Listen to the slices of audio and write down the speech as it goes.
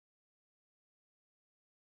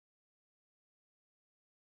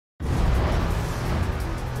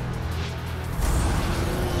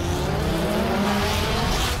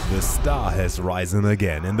star has risen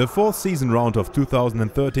again. In the fourth season round of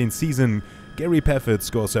 2013 season, Gary Paffett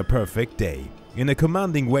scores a perfect day. In a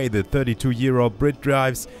commanding way, the 32-year-old Brit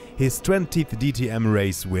drives his 20th DTM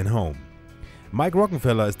race win home. Mike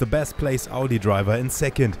Rockenfeller is the best placed Audi driver in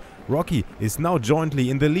second. Rocky is now jointly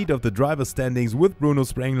in the lead of the driver standings with Bruno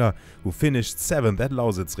Sprengler, who finished 7th at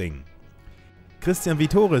Lausitzring. Christian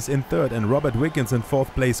Vitores in third and Robert Wickens in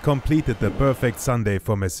fourth place completed the perfect Sunday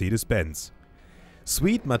for Mercedes-Benz.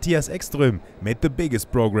 Swede Mattias Ekström made the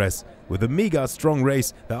biggest progress. With a mega strong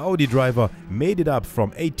race, the Audi driver made it up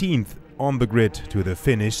from 18th on the grid to the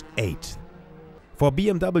finished 8th. For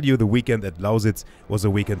BMW, the weekend at Lausitz was a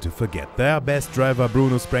weekend to forget. Their best driver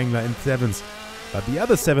Bruno Sprengler in 7th, but the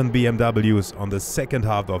other 7 BMWs on the second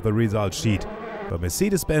half of the result sheet. For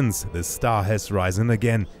Mercedes-Benz, the star has risen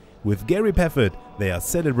again. With Gary Paffett, they are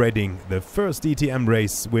celebrating the first DTM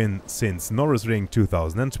race win since Lausitzring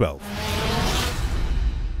 2012.